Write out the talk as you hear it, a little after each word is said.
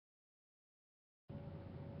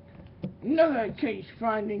Another case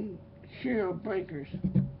finding shield breakers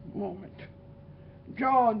moment.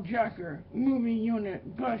 Jawjacker, movie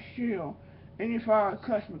unit, bus shield, 85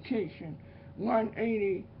 classification,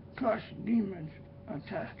 180 plus demons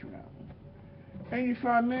attached to that one.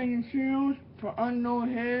 85 million shields for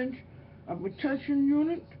unknown heads, a protection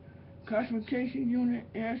unit, classification unit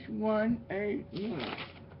S1A unit.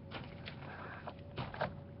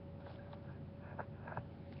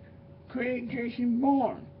 Craig Jason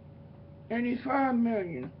Bourne, 85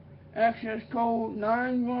 million, access code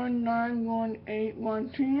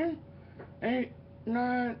 9191810,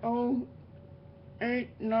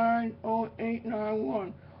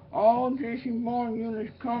 890890891. All Jason Bourne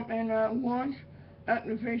units come in at once.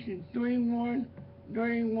 Activation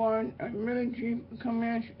 3131. A military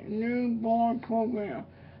commence new Bourne program.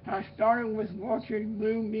 Has started with Vulture's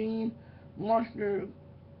Blue Beam Monster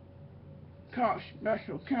Cop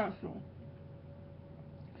Special Council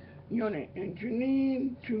unit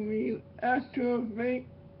engineered to reactivate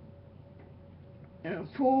in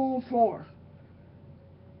full force,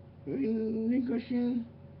 relinquishing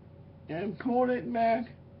and pull it back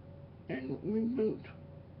and reboot.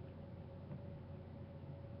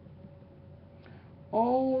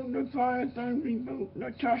 Oh, the Firethorn reboot,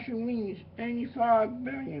 Natasha Wings, 85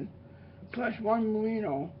 billion, plus one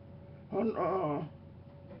Marino.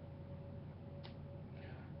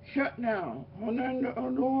 Shutdown,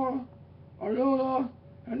 Alula,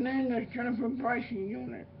 Hernandez, Jennifer Bryson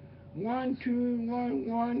unit,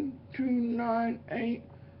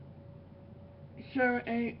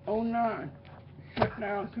 12112987809.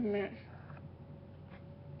 Shutdown commenced.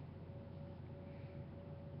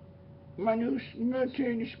 My new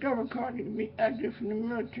military Discover card to be active from the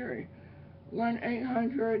military.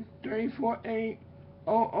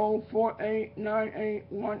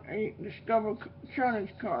 1-800-348-0048-9818 Discover Challenge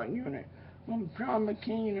Card Unit from John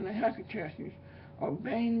McCain and the Hackatesses of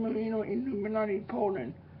Bain Marino Illuminati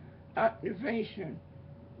Poland. Activation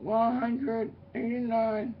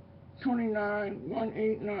 189 29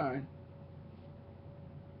 189.